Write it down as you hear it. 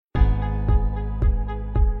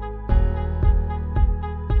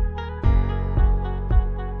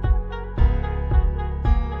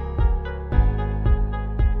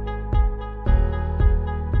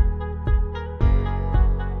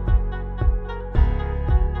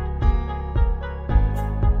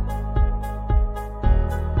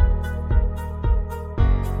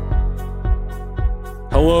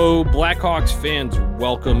Hello, Blackhawks fans.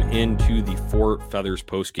 Welcome into the Four Feathers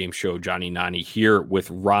postgame show. Johnny Nani here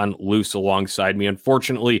with Ron Luce alongside me.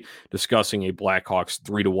 Unfortunately, discussing a Blackhawks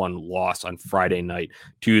 3-1 loss on Friday night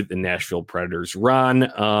to the Nashville Predators.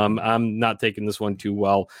 Ron, I'm not taking this one too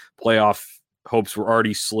well. Playoff hopes were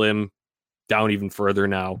already slim, down even further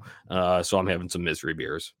now, so I'm having some misery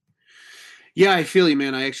beers. Yeah, I feel you,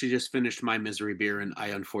 man. I actually just finished my misery beer, and I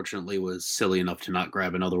unfortunately was silly enough to not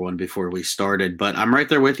grab another one before we started. But I'm right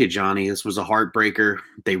there with you, Johnny. This was a heartbreaker.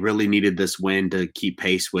 They really needed this win to keep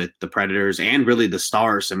pace with the Predators and really the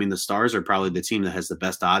Stars. I mean, the Stars are probably the team that has the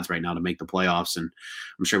best odds right now to make the playoffs, and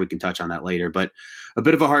I'm sure we can touch on that later. But a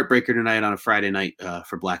bit of a heartbreaker tonight on a Friday night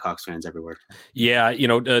for Blackhawks fans everywhere. Yeah,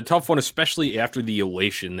 a tough one, especially after the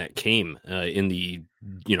elation that came in the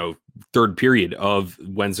third period of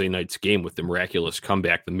Wednesday night's game with the miraculous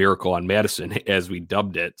comeback, the miracle on Madison, as we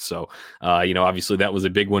dubbed it. So, obviously that was a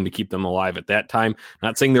big one to keep them alive at that time.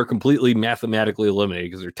 Not saying they're completely mathematically eliminated,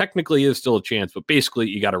 because there technically is still a chance, but basically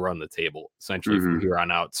you got to run the table essentially from here on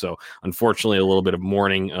out. So unfortunately, a little bit of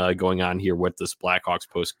mourning going on here with this Blackhawks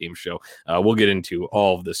post-game show. We'll get into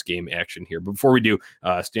all of this game action here. But before we do,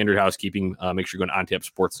 standard housekeeping, make sure you go to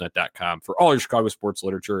ontapsportsnet.com for all your Chicago sports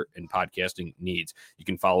literature and podcasting needs. You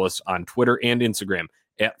can follow us on Twitter and Instagram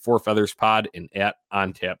at Four Feathers Pod and at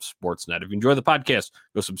OnTap Sportsnet. If you enjoy the podcast,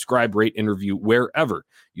 go subscribe, rate, and review wherever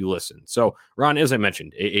you listen. So, Ron, as I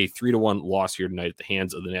mentioned, a 3-1 loss here tonight at the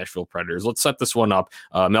hands of the Nashville Predators. Let's set this one up.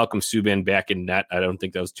 Malcolm Subban back in net. I don't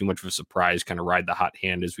think that was too much of a surprise. Kind of ride the hot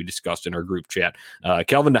hand as we discussed in our group chat.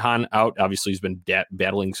 Calvin DeHaan out. Obviously, he's been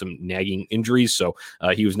battling some nagging injuries, so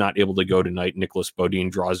he was not able to go tonight. Nicholas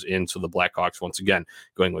Bodin draws in, so the Blackhawks once again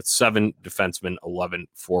going with 7 defensemen, 11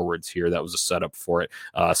 forwards here. That was a setup for it.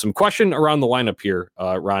 Some question around the lineup here,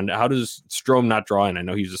 Ron. How does Strome not draw in? I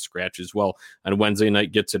know he's a scratch as well on Wednesday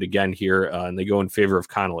night, gets it again here, and they go in favor of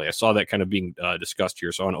Connolly. I saw that kind of being discussed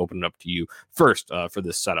here, so I want to open it up to you first for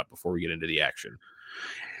this setup before we get into the action.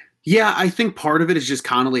 Yeah, I think part of it is just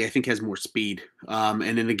Connolly, I think, has more speed.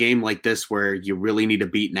 And in a game like this where you really need to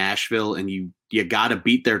beat Nashville and you got to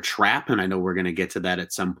beat their trap, and I know we're going to get to that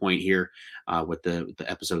at some point here with the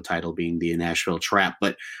episode title being the Nashville Trap,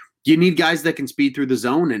 but you need guys that can speed through the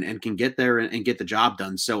zone and can get there and get the job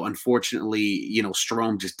done. So unfortunately,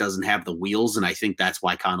 Strome just doesn't have the wheels, and I think that's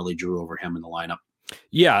why Connolly drew over him in the lineup.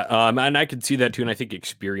 Yeah, and I could see that too, and I think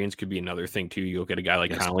experience could be another thing too. You look at a guy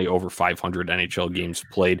like Connolly, over 500 NHL games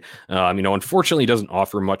played. Unfortunately, he doesn't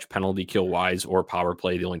offer much penalty kill wise or power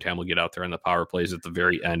play. The only time we'll get out there on the power play is at the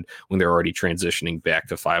very end when they're already transitioning back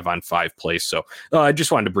to 5-on-5 play. So I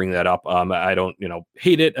just wanted to bring that up. I don't,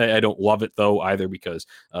 hate it. I don't love it though either, because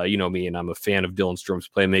me, and I'm a fan of Dylan Strome's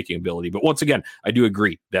playmaking ability. But once again, I do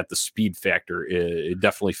agree that the speed factor it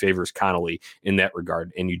definitely favors Connolly in that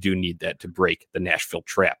regard, and you do need that to break the Nashville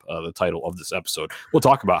Trap, the title of this episode. We'll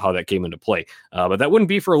talk about how that came into play, but that wouldn't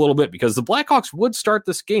be for a little bit, because the Blackhawks would start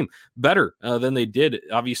this game better than they did.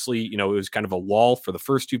 Obviously, it was kind of a lull for the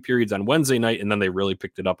first 2 periods on Wednesday night, and then they really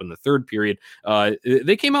picked it up in the third period.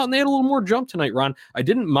 They came out and they had a little more jump tonight, Ron. I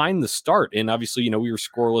didn't mind the start, and obviously, we were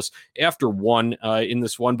scoreless after one in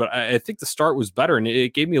this one, but I think the start was better, and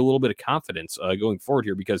it gave me a little bit of confidence going forward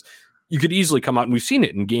here, because you could easily come out, and we've seen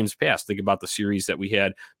it in games past. Think about the series that we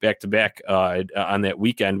had back-to-back on that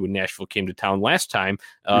weekend when Nashville came to town last time,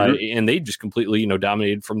 and they just completely,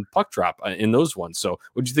 dominated from puck drop in those ones. So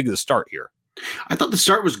what do you think of the start here? I thought the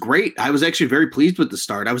start was great. I was actually very pleased with the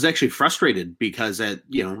start. I was actually frustrated because, as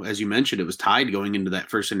you mentioned, it was tied going into that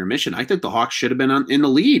first intermission. I think the Hawks should have been in the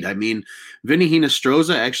lead. I mean, Vinny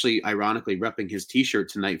Hinostroza actually, ironically, repping his T-shirt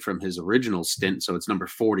tonight from his original stint, so it's number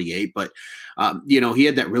 48. But, he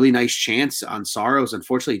had that really nice chance on Saros.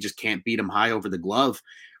 Unfortunately, he just can't beat him high over the glove.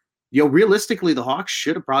 Realistically, the Hawks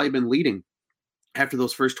should have probably been leading after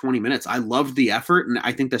those first 20 minutes. I loved the effort, and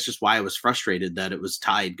I think that's just why I was frustrated that it was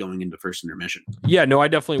tied going into first intermission. Yeah, no, I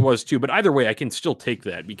definitely was too. But either way, I can still take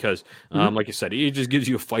that because, like I said, it just gives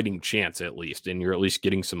you a fighting chance at least, and you're at least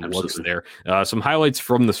getting some looks there. Some highlights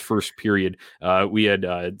from this first period. We had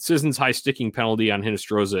Sisson's high sticking penalty on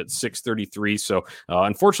Hinostroza at 6:33. So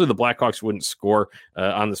unfortunately, the Blackhawks wouldn't score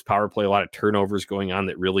on this power play. A lot of turnovers going on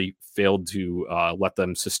that really failed to let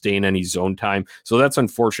them sustain any zone time. So that's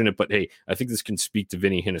unfortunate. But hey, I think this can speak to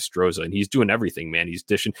Vinny Hinostroza, and he's doing everything, man. He's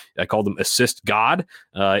dishing. I called him assist God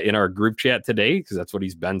in our group chat today, because that's what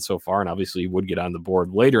he's been so far, and obviously he would get on the board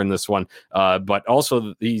later in this one, but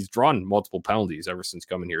also he's drawn multiple penalties ever since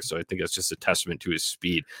coming here, so I think that's just a testament to his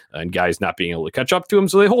speed and guys not being able to catch up to him,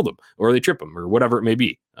 so they hold him or they trip him or whatever it may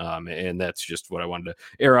be. And that's just what I wanted to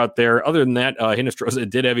air out there. Other than that, Hinostroza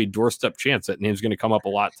did have a doorstep chance. That name's going to come up a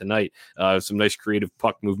lot tonight. Some nice creative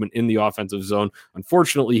puck movement in the offensive zone.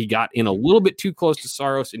 Unfortunately, he got in a little bit too close to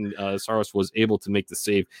Saros, and Saros was able to make the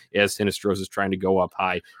save as Hinostroza is trying to go up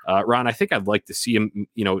high. Ron, I think I'd like to see him.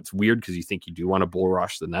 It's weird because you think you do want to bull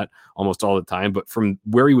rush the net almost all the time, but from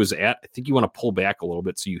where he was at, I think you want to pull back a little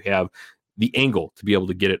bit so you have the angle to be able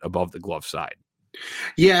to get it above the glove side.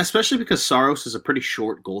 Yeah, especially because Saros is a pretty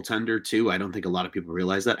short goaltender too. I don't think a lot of people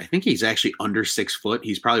realize that. I think he's actually under 6 foot.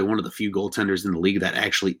 He's probably one of the few goaltenders in the league that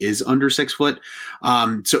actually is under 6 foot.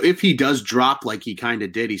 So if he does drop like he kind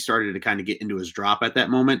of did, he started to kind of get into his drop at that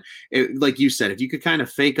moment. Like you said, if you could kind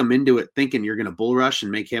of fake him into it thinking you're going to bull rush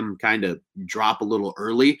and make him kind of drop a little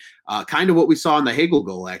early, kind of what we saw in the Hagel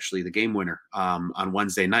goal, actually, the game winner on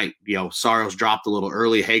Wednesday night. Saros dropped a little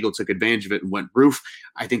early. Hagel took advantage of it and went roof.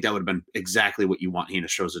 I think that would have been exactly what you want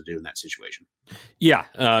Hinostroza to do in that situation. Yeah,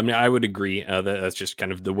 I would agree. That's just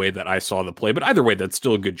kind of the way that I saw the play. But either way, that's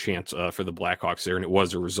still a good chance for the Blackhawks there, and it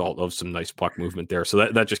was a result of some nice puck movement there.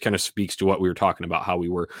 So that just kind of speaks to what we were talking about, how we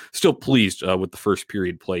were still pleased with the first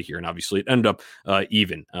period play here, and obviously it ended up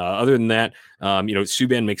even. Other than that,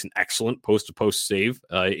 Subban makes an excellent post-to-post save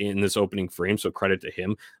in this opening frame, so credit to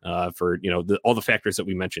him for all the factors that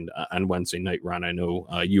we mentioned on Wednesday night. Ron, I know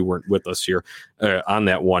you weren't with us here on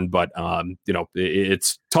that one, but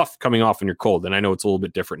it's tough coming off when you're cold, and I know it's a little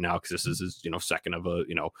bit different now because this is his second of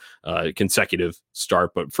a consecutive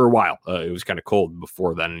start, but for a while it was kind of cold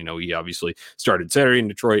before then. He obviously started Saturday in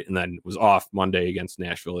Detroit and then was off Monday against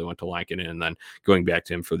Nashville. They went to Lankinen and then going back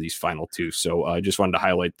to him for these final two. So I just wanted to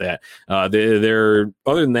highlight that. They're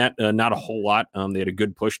other than that, not a whole lot. They had a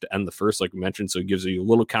good push to end the first, like we mentioned, so it gives you a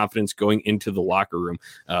little confidence going into the locker room.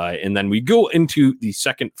 And then we go into the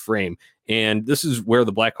second frame. And this is where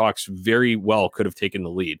the Blackhawks very well could have taken the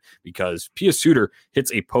lead because Pius Suter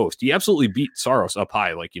hits a post. He absolutely beat Saros up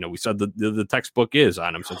high. Like, we said the textbook is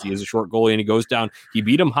on him since he is a short goalie and he goes down. He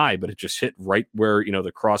beat him high, but it just hit right where,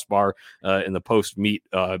 the crossbar and the post meet,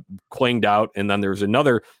 clanged out. And then there's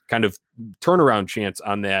another kind of turnaround chance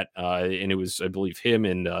on that. And it was, I believe, him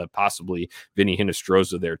and possibly Vinny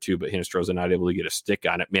Hinostroza there too, but Hinostroza not able to get a stick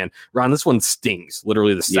on it. Man, Ron, this one stings.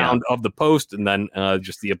 Literally the sound of the post and then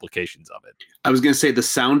just the implications of it. I was going to say the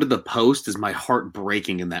sound of the post is my heart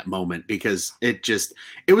breaking in that moment because it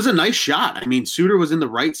was a nice shot. I mean, Suter was in the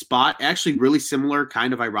right spot, actually really similar,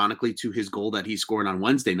 kind of ironically, to his goal that he scored on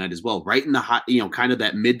Wednesday night as well, right in the hot, kind of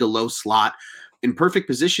that mid to low slot, in perfect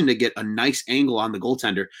position to get a nice angle on the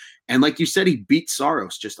goaltender. And like you said, he beat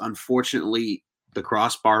Saros. Just unfortunately, the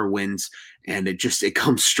crossbar wins, and it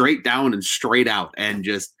comes straight down and straight out, and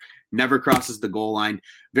just never crosses the goal line.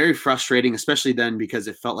 Very frustrating, especially then because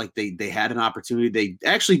it felt like they had an opportunity. They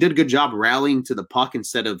actually did a good job rallying to the puck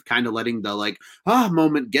instead of kind of letting the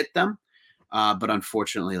moment get them. But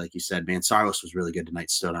unfortunately, like you said, man, Saros was really good tonight,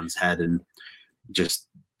 stood on his head, and just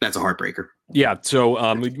that's a heartbreaker. Yeah,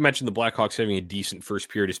 so we mentioned the Blackhawks having a decent first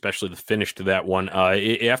period, especially the finish to that one.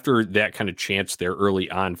 After that kind of chance there early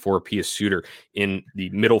on for Pius Suter in the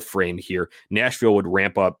middle frame here, Nashville would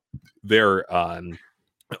ramp up their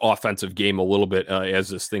offensive game a little bit as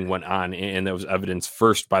this thing went on, and that was evidenced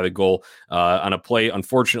first by the goal on a play.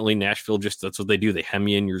 Unfortunately, Nashville that's what they do. They hem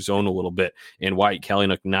you in your zone a little bit, and Wyatt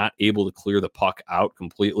Kalynuk not able to clear the puck out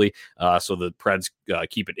completely. So the Preds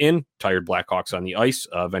keep it in. Tired Blackhawks on the ice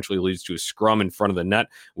eventually leads to a scrum in front of the net,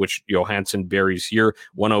 which Johansson buries here.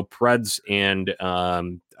 1-0 Preds, and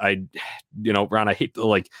Ron, I hate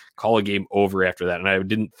to call a game over after that, and I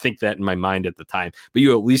didn't think that in my mind at the time, but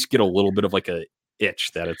you at least get a little bit of a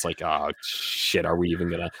itch that it's oh shit, are we even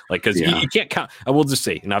gonna because you can't count. I will just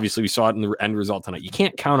say, and obviously we saw it in the end result tonight, you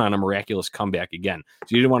can't count on a miraculous comeback again,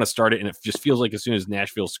 so you didn't want to start it, and it just feels like as soon as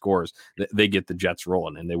Nashville scores, they get the Jets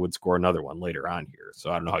rolling, and they would score another one later on here.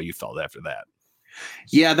 So I don't know how you felt after that.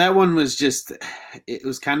 Yeah, that one was it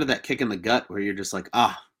was kind of that kick in the gut where you're just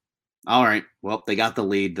all right, well, they got the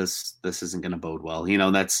lead. This isn't going to bode well.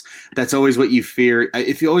 That's always what you fear.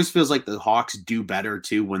 It always feels like the Hawks do better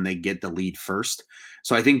too when they get the lead first.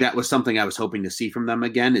 So I think that was something I was hoping to see from them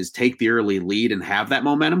again, is take the early lead and have that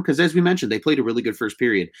momentum. Because as we mentioned, they played a really good first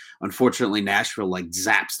period. Unfortunately, Nashville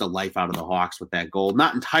zaps the life out of the Hawks with that goal.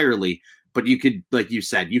 Not entirely, but you could, like you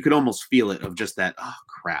said, you could almost feel it of just that, oh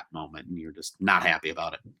crap moment, and you're just not happy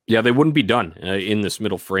about it. Yeah, they wouldn't be done in this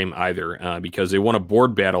middle frame either because they won a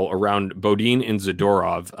board battle around Bodine and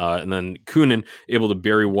Zadorov, and then Kunin able to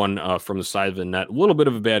bury one from the side of the net. A little bit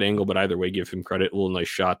of a bad angle, but either way, give him credit. A little nice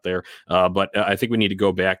shot there. But I think we need to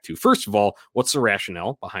go back to, first of all, what's the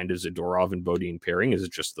rationale behind a Zadorov and Bodine pairing? Is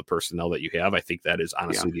it just the personnel that you have? I think that is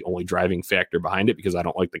honestly the only driving factor behind it, because I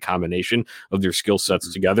don't like the combination of their skill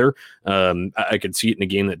sets together. I could see it in a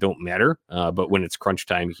game that don't matter, but when it's crunch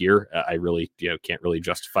time here, I really can't really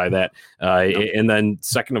justify that. And then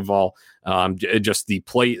second of all, just the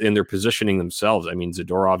play and their positioning themselves. I mean,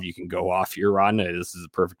 Zadorov, you can go off here on. This is a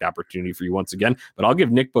perfect opportunity for you once again, but I'll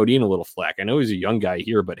give Nick Bodine a little flack. I know he's a young guy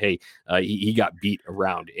here, but hey, he got beat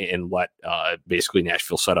around and let basically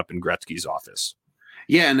Nashville set up in Gretzky's office.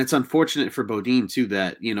 Yeah, and it's unfortunate for Bodine too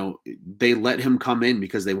that, they let him come in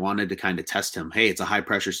because they wanted to kind of test him. Hey, it's a high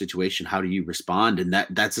pressure situation. How do you respond? And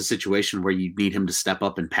that's a situation where you need him to step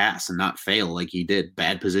up and pass and not fail like he did.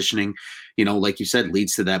 Bad positioning, like you said,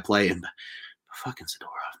 leads to that play. And fucking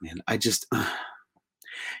Zadorov, man,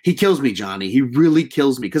 he kills me, Johnny. He really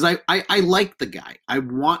kills me because I like the guy. I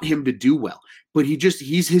want him to do well, but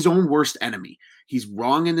he's his own worst enemy. He's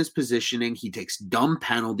wrong in this positioning. He takes dumb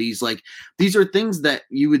penalties. Like, these are things that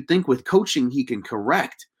you would think with coaching he can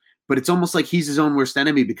correct, but it's almost like he's his own worst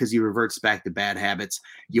enemy because he reverts back to bad habits.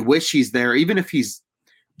 You wish he's there, even if he's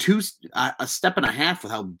a step and a half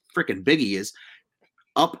with how freaking big he is.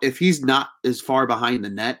 Up, if he's not as far behind the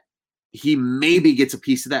net, he maybe gets a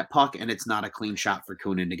piece of that puck, and it's not a clean shot for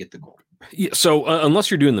Kunin to get the goal. Yeah, so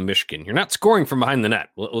unless you're doing the Michigan, you're not scoring from behind the net.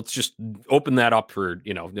 Let's just open that up for,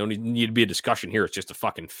 no need to be a discussion here. It's just a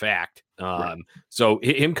fucking fact. Right. So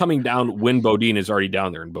him coming down when Bodine is already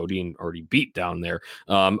down there and Bodine already beat down there.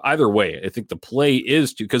 Either way, I think the play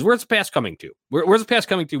is because where's the pass coming to? Where's the pass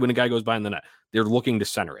coming to when a guy goes behind the net? They're looking to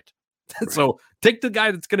center it. Right. So take the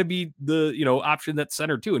guy that's going to be the option that's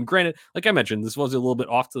center too. And granted, like I mentioned, this was a little bit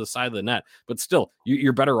off to the side of the net, but still,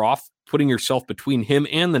 you're better off putting yourself between him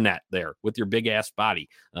and the net there with your big ass body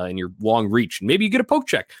and your long reach. And maybe you get a poke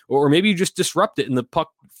check, or maybe you just disrupt it and the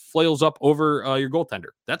puck flails up over your goaltender.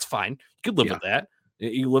 That's fine. You could live with that.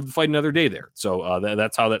 You live to fight another day there. So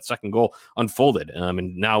that's how that second goal unfolded.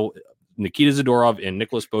 And now Nikita Zadorov and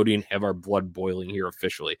Nicholas Bodine have our blood boiling here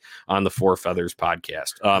officially on the Four Feathers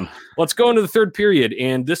podcast. Let's go into the third period,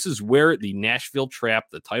 and this is where the Nashville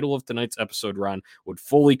Trap, the title of tonight's episode, Ron, would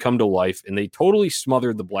fully come to life, and they totally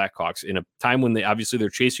smothered the Blackhawks in a time when they're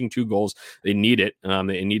chasing 2 goals. They need it.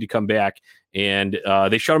 They need to come back, and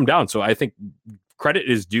they shut them down. So I think credit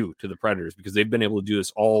is due to the Predators because they've been able to do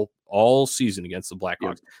this all season against the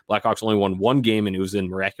Blackhawks. Yeah. Blackhawks only won 1 game, and it was in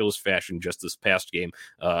miraculous fashion just this past game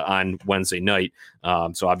on Wednesday night.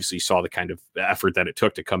 So obviously you saw the kind of effort that it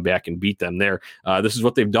took to come back and beat them there. This is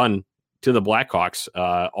what they've done to the Blackhawks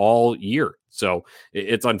all year. So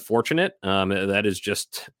it's unfortunate. That is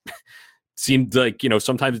just... seemed like,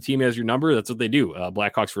 sometimes the team has your number. That's what they do.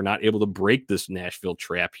 Blackhawks were not able to break this Nashville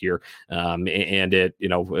Trap here. And it,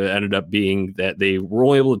 ended up being that they were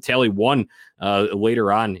only able to tally 1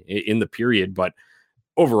 later on in the period. But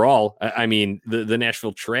overall, I mean, the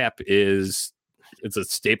Nashville Trap it's a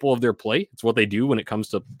staple of their play. It's what they do when it comes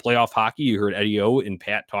to playoff hockey. You heard Eddie O and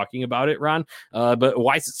Pat talking about it, Ron. But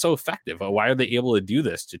why is it so effective? Why are they able to do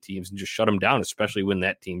this to teams and just shut them down, especially when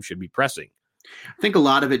that team should be pressing? I think a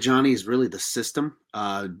lot of it, Johnny, is really the system.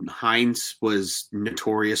 Hines was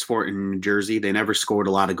notorious for it in New Jersey. They never scored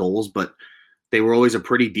a lot of goals, but they were always a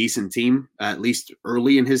pretty decent team, at least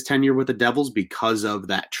early in his tenure with the Devils, because of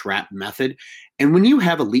that trap method. And when you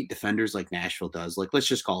have elite defenders like Nashville does, like, let's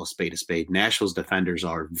just call a spade a spade. Nashville's defenders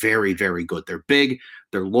are very, very good. They're big,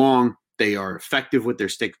 they're long, they are effective with their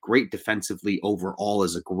stick, great defensively overall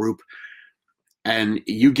as a group. And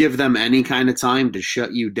you give them any kind of time to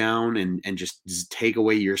shut you down and just take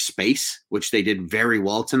away your space, which they did very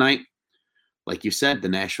well tonight. Like you said, the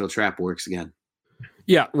Nashville Trap works again.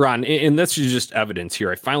 Yeah, Ron, and that's just evidence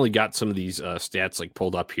here. I finally got some of these stats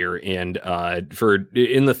pulled up here, and for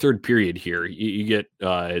in the third period here, you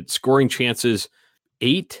get scoring chances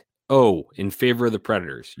 8-0 in favor of the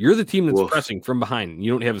Predators. You're the team that's pressing from behind.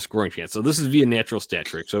 You don't have a scoring chance. So this is via natural stat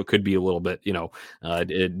trick. So it could be a little bit,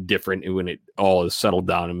 different when it all is settled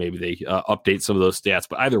down and maybe they update some of those stats.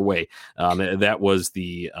 But either way, that was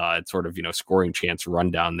the sort of, scoring chance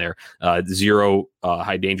rundown there. 0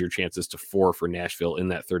 high danger chances to 4 for Nashville in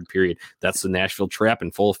that third period. That's the Nashville Trap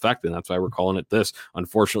in full effect. And that's why we're calling it this.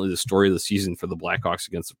 Unfortunately, the story of the season for the Blackhawks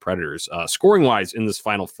against the Predators. Scoring wise in this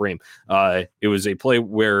final frame, it was a play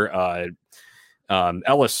where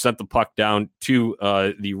Ellis sent the puck down to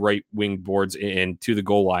the right wing boards and to the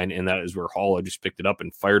goal line, and that is where Haula just picked it up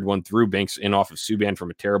and fired one through. Banks in off of Subban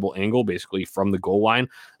from a terrible angle, basically from the goal line.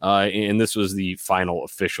 And this was the final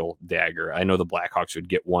official dagger. I know the Blackhawks would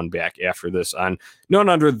get one back after this on none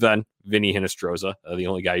other than Vinny Hinostroza, the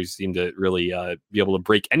only guy who seemed to really be able to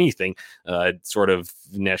break anything sort of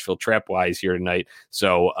Nashville trap wise here tonight.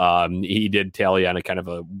 So he did tally on a kind of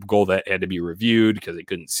a goal that had to be reviewed because they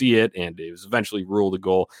couldn't see it, and it was eventually ruled a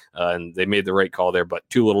goal, and they made the right call there, but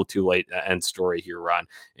too little too late. End story here, Ron.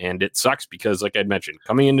 And it sucks because, like I'd mentioned,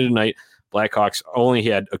 coming into tonight, Blackhawks only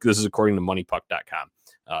had, this is according to moneypuck.com,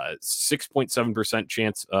 6.7%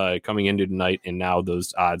 chance coming into tonight, and now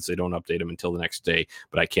those odds, they don't update them until the next day,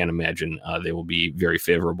 but I can't imagine they will be very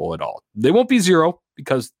favorable at all. They won't be zero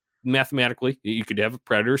because mathematically you could have a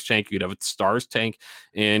Predators tank, you could have a Stars tank,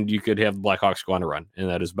 and you could have the Blackhawks go on a run, and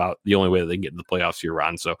that is about the only way that they can get in the playoffs here,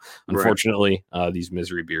 Ron. So unfortunately, these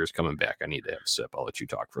misery beers coming back. I need to have a sip. I'll let you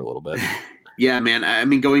talk for a little bit. Yeah, man. I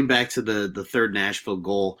mean, going back to the third Nashville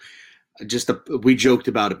goal, we joked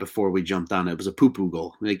about it before we jumped on it. It was a poo-poo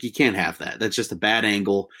goal. Like, you can't have that. That's just a bad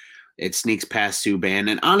angle. It sneaks past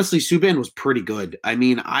Subban. And honestly, Subban was pretty good. I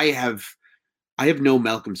mean, I have no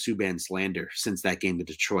Malcolm Subban slander since that game to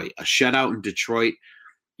Detroit. A shutout in Detroit,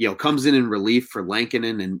 comes in relief for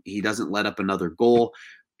Lankinen, and he doesn't let up another goal.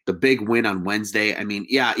 The big win on Wednesday. I mean,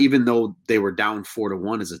 yeah, even though they were down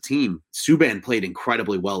 4-1 as a team, Subban played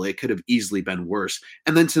incredibly well. It could have easily been worse.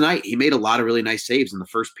 And then tonight, he made a lot of really nice saves in the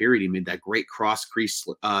first period. He made that great cross crease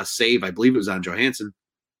save. I believe it was on Johansson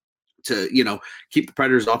to, keep the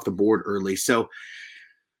Predators off the board early. So,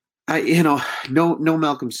 no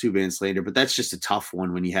Malcolm Subban slander, but that's just a tough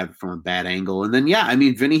one when you have it from a bad angle. And then, yeah, I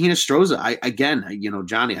mean, Vinny Hinostroza,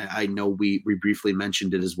 Johnny, I know we briefly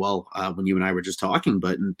mentioned it as well when you and I were just talking,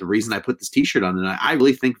 but the reason I put this t-shirt on, and I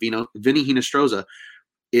really think, Vinny Hinostroza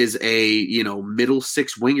is a, middle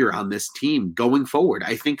six winger on this team going forward.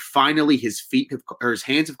 I think finally his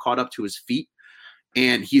hands have caught up to his feet,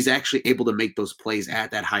 and he's actually able to make those plays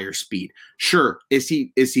at that higher speed. Sure, is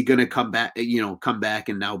he going to come back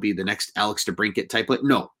and now be the next Alex DeBrincat type play?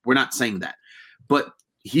 No, we're not saying that. But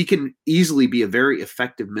he can easily be a very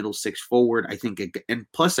effective middle six forward, I think. And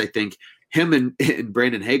plus, I think him and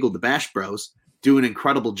Brandon Hagel, the Bash Bros, do an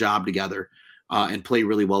incredible job together and play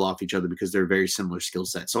really well off each other because they're very similar skill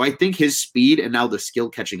sets. So I think his speed and now the skill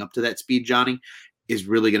catching up to that speed, Johnny, is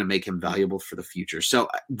really going to make him valuable for the future. So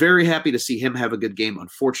very happy to see him have a good game.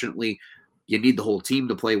 Unfortunately, you need the whole team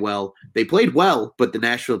to play well. They played well, but the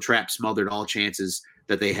Nashville Trap smothered all chances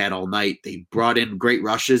that they had all night. They brought in great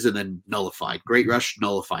rushes and then nullified. Great rush,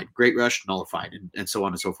 nullified. Great rush, nullified, and so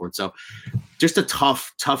on and so forth. So just a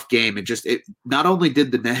tough game. It not only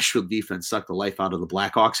did the Nashville defense suck the life out of the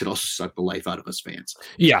Blackhawks, it also sucked the life out of us fans.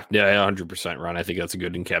 Yeah, 100%, Ron. I think that's a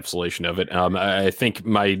good encapsulation of it. I think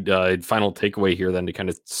my final takeaway here then to kind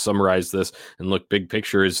of summarize this and look big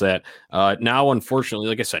picture is that now, unfortunately,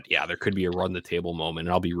 like I said, yeah, there could be a run the table moment,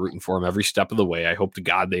 and I'll be rooting for them every step of the way. I hope to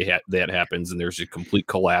God that happens and there's a complete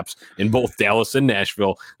collapse in both Dallas and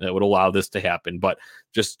Nashville that would allow this to happen. But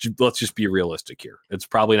let's just be realistic here. It's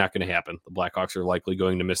probably not going to happen. The Blackhawks are likely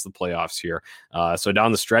going to miss the playoffs here. So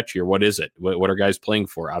down the stretch here, what is it? What are guys playing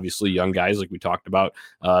for? Obviously, young guys, like we talked about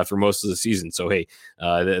for most of the season. So, hey,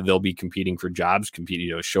 they'll be competing for jobs, competing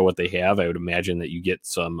to show what they have. I would imagine that you get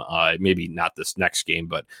some, maybe not this next game,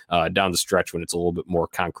 but down the stretch when it's a little bit more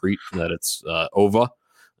concrete that it's over.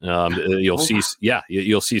 You'll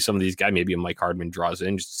see some of these guys. Maybe a Mike Hardman draws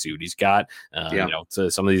in just to see what he's got. To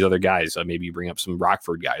some of these other guys, maybe you bring up some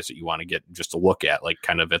Rockford guys that you want to get just to look at, like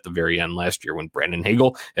kind of at the very end last year when Brandon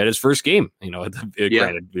Hagel had his first game.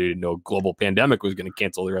 Granted, global pandemic was going to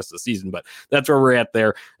cancel the rest of the season, but that's where we're at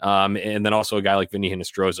there. And then also a guy like Vinny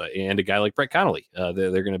Hinostroza and a guy like Brett Connolly.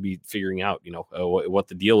 They're going to be figuring out, what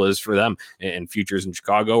the deal is for them and futures in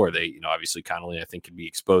Chicago. Or they, obviously Connolly, I think, could be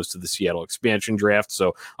exposed to the Seattle expansion draft.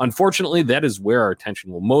 So unfortunately, that is where our attention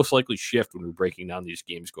will most likely shift when we're breaking down these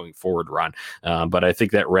games going forward, Ron. But I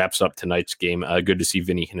think that wraps up tonight's game. Good to see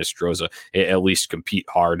Vinny Hinostroza at least compete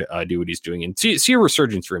hard, do what he's doing, and see a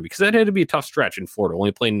resurgence for him, because that had to be a tough stretch in Florida.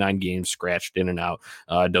 Only playing 9 games, scratched in and out,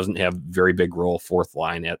 doesn't have very big role, fourth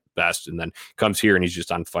line at best, and then comes here and he's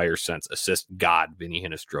just on fire since. Assist God, Vinny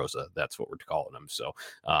Hinostroza. That's what we're calling him. So,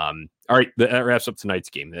 all right, that wraps up tonight's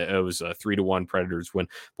game. It was a 3-1 Predators win.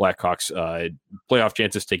 Blackhawks playoff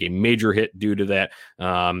chances just take a major hit due to that.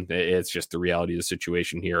 It's just the reality of the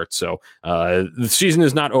situation here. So the season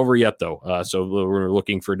is not over yet, though. So we're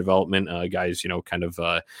looking for development guys, kind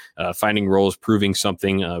of finding roles, proving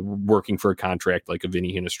something, working for a contract like a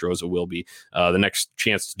Vinny Hinostroza will be. The next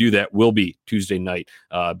chance to do that will be Tuesday night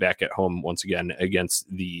back at home once again against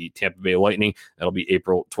the Tampa Bay Lightning. That'll be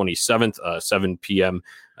April 27th, 7 p.m.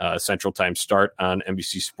 Central Time start on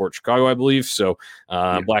NBC Sports Chicago, I believe. So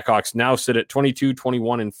Blackhawks now sit at 22,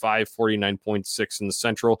 21, and 5, 49.6 in the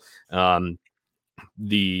Central.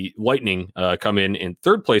 The Lightning come in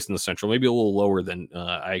third place in the Central, maybe a little lower than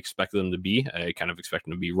I expected them to be. I kind of expect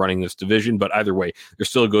them to be running this division, but either way, they're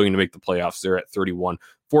still going to make the playoffs. They're at 31,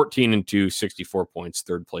 14-2, 64 points,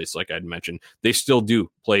 third place, like I'd mentioned. They still do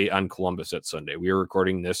play on Columbus at Sunday. We are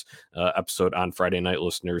recording this episode on Friday night,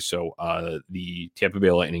 listeners, so the Tampa Bay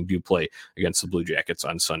Lightning do play against the Blue Jackets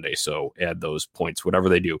on Sunday, so add those points, whatever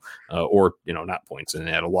they do, or, not points, and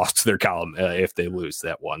add a loss to their column if they lose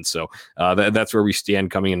that one. So that's where we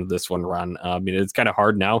stand coming into this one, Ron. It's kind of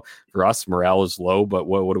hard now for us. Morale is low, but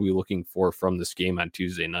what are we looking for from this game on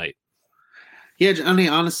Tuesday night? Yeah, Johnny,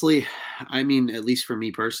 honestly, at least for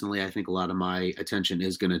me personally, I think a lot of my attention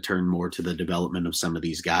is going to turn more to the development of some of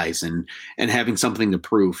these guys and having something to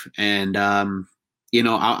prove. And,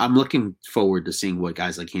 I'm looking forward to seeing what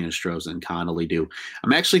guys like Hinostroza and Connolly do.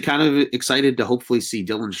 I'm actually kind of excited to hopefully see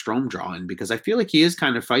Dylan Strome draw in because I feel like he is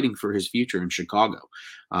kind of fighting for his future in Chicago.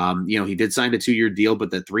 He did sign a 2-year deal, but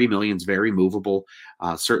that $3 million is very movable.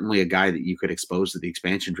 Certainly a guy that you could expose to the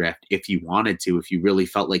expansion draft if you wanted to, if you really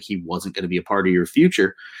felt like he wasn't going to be a part of your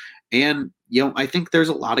future. And, I think there's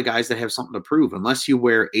a lot of guys that have something to prove. Unless you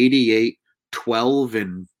wear 88, 12,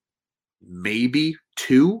 and maybe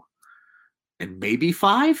 2, and maybe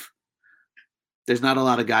 5, there's not a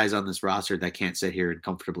lot of guys on this roster that can't sit here and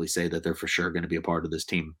comfortably say that they're for sure going to be a part of this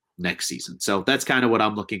team next season. So that's kind of what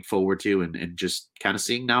I'm looking forward to and just kind of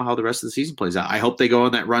seeing now how the rest of the season plays out. I hope they go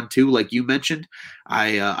on that run too, like you mentioned.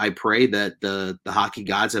 I pray that the hockey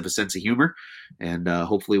gods have a sense of humor and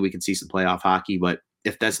hopefully we can see some playoff hockey. But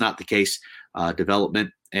if that's not the case,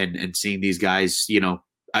 development and seeing these guys,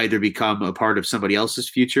 either become a part of somebody else's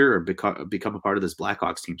future or become a part of this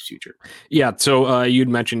Blackhawks team's future. Yeah. So you'd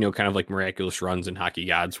mentioned, kind of like miraculous runs and hockey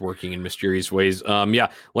gods working in mysterious ways.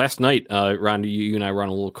 Last night, Ron, you and I were on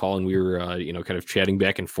a little call and we were, kind of chatting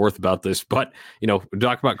back and forth about this, but, we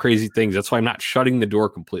talk about crazy things. That's why I'm not shutting the door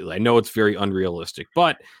completely. I know it's very unrealistic,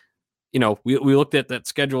 but we looked at that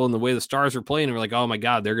schedule and the way the Stars are playing and we're like, oh my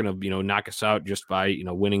God, they're going to, knock us out just by,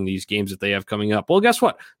 winning these games that they have coming up. Well, guess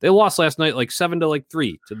what? They lost last night, like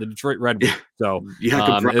 7-3 to the Detroit Red Wings. So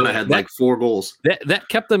Cabrera had like 4 goals. That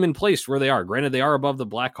kept them in place where they are. Granted, they are above the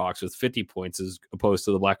Blackhawks with 50 points as opposed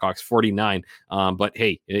to the Blackhawks 49. But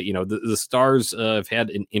hey, the Stars have had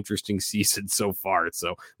an interesting season so far.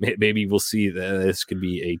 So maybe we'll see that this could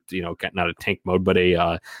be not a tank mode, but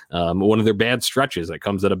a one of their bad stretches that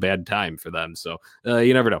comes at a bad time for them. So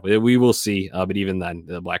you never know. We will see. But even then,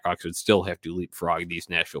 the Blackhawks would still have to leapfrog these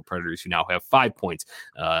Nashville Predators who now have 5 points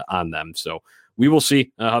on them. So we will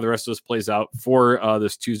see how the rest of this plays out for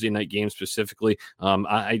this Tuesday night game specifically.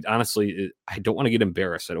 I honestly, I don't want to get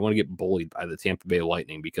embarrassed. I don't want to get bullied by the Tampa Bay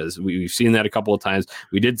Lightning because we've seen that a couple of times.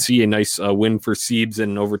 We did see a nice win for Siebes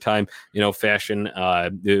in overtime, fashion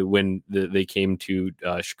when they came to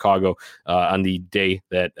Chicago on the day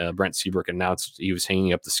that Brent Seabrook announced he was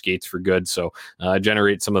hanging up the skates for good. So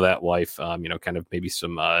generate some of that life, kind of maybe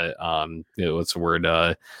some, what's the word?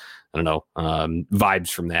 I don't know,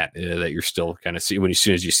 vibes from that you're still kind of see as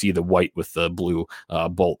soon as you see the white with the blue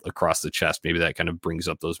bolt across the chest, maybe that kind of brings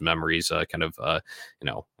up those memories,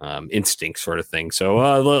 instinct sort of thing.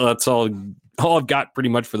 So that's all I've got pretty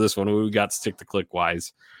much for this one. We got stick to click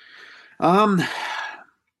wise. I'm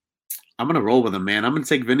going to roll with him, man. I'm going to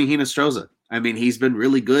take Vinny Hinostroza. He's been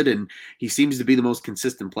really good, and he seems to be the most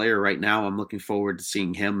consistent player right now. I'm looking forward to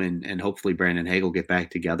seeing him and hopefully Brandon Hagel get back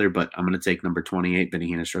together, but I'm going to take number 28,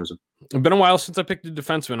 Vinny Hinostroza. It's been a while since I picked a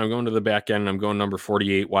defenseman. I'm going to the back end. I'm going number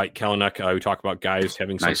 48, Wyatt Kalynuk. We talk about guys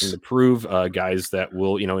having something to prove, guys that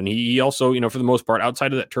will, and he also, for the most part,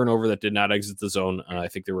 outside of that turnover that did not exit the zone, I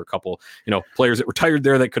think there were a couple, players that were tired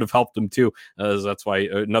there that could have helped him too. So that's why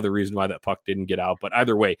another reason why that puck didn't get out. But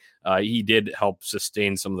either way, he did help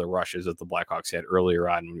sustain some of the rushes that the Blackhawks had earlier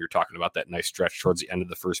on when you're talking about that nice stretch towards the end of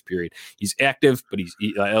the first period. He's active, but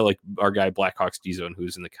I like our guy Blackhawks D-Zone,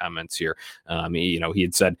 who's in the comments here. He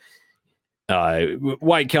had said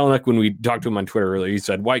Wyatt Kalynuk, when we talked to him on Twitter earlier, he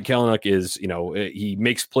said Wyatt Kalynuk is, he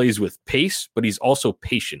makes plays with pace, but he's also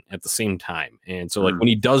patient at the same time. And so, like, when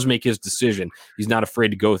he does make his decision, he's not afraid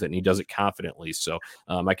to go with it, and he does it confidently. So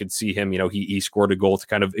I could see him, he scored a goal to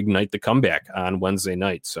kind of ignite the comeback on Wednesday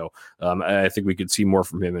night. So I think we could see more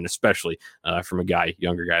from him, and especially from a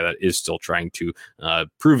younger guy that is still trying to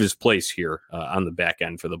prove his place here on the back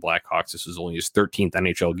end for the Blackhawks. This is only his 13th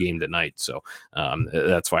NHL game tonight. So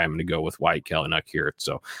that's why I'm going to go with Wyatt Kalynuk here.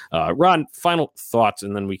 So, Ron, final thoughts,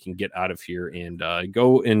 and then we can get out of here and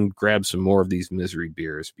go and grab some more of these misery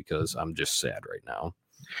beers because I'm just sad right now.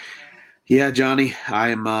 Yeah, Johnny,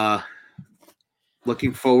 I'm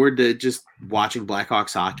looking forward to just watching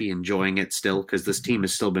Blackhawks hockey, enjoying it still, because this team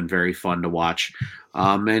has still been very fun to watch.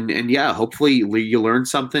 And yeah, hopefully you learn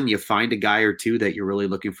something. You find a guy or two that you're really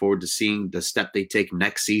looking forward to seeing the step they take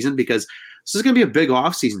next season, because this is going to be a big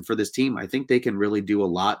offseason for this team. I think they can really do a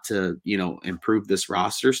lot to, improve this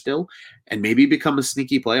roster still and maybe become a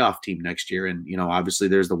sneaky playoff team next year. And, obviously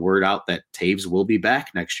there's the word out that Taves will be back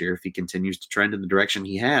next year if he continues to trend in the direction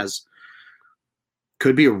he has.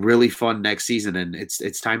 Could be a really fun next season, and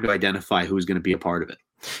it's time to identify who's going to be a part of it.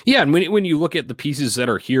 Yeah, and when you look at the pieces that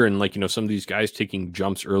are here and, like, some of these guys taking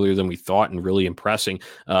jumps earlier than we thought and really impressing,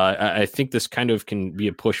 I think this kind of can be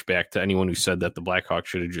a pushback to anyone who said that the Blackhawks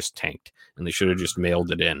should have just tanked and they should have just mailed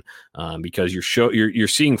it in, because you're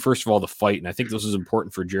seeing, first of all, the fight, and I think this is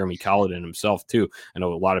important for Jeremy Colliton himself too. I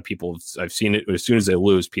know a lot of people, I've seen it, as soon as they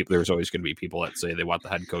lose, there's always going to be people that say they want the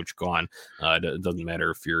head coach gone. It doesn't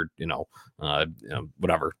matter if you're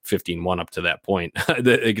whatever 15-1 up to that point,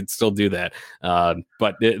 they could still do that,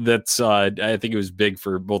 but that's I think it was big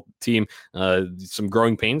for both team, some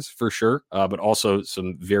growing pains for sure, but also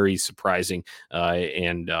some very surprising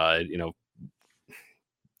and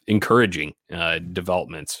encouraging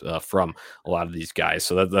developments from a lot of these guys.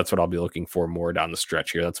 So that's what I'll be looking for more down the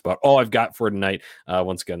stretch here. That's about all I've got for tonight.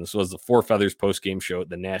 Once again, this was the Four Feathers post-game show.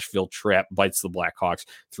 The Nashville Trap bites the Blackhawks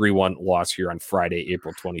 3-1 loss here on Friday,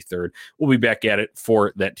 April 23rd. We'll be back at it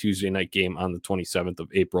for that Tuesday night game on the 27th of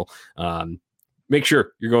April. Make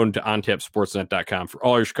sure you're going to ontapsportsnet.com for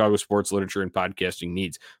all your Chicago sports literature and podcasting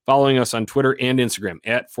needs. Following us on Twitter and Instagram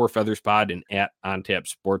at Four Feathers Pod and at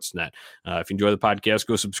OntapSportsNet. If you enjoy the podcast,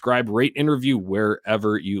 go subscribe, rate, and review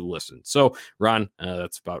wherever you listen. So, Ron,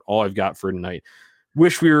 that's about all I've got for tonight.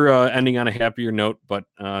 Wish we were ending on a happier note, but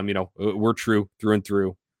we're true through and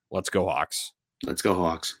through. Let's go Hawks. Let's go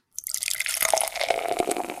Hawks.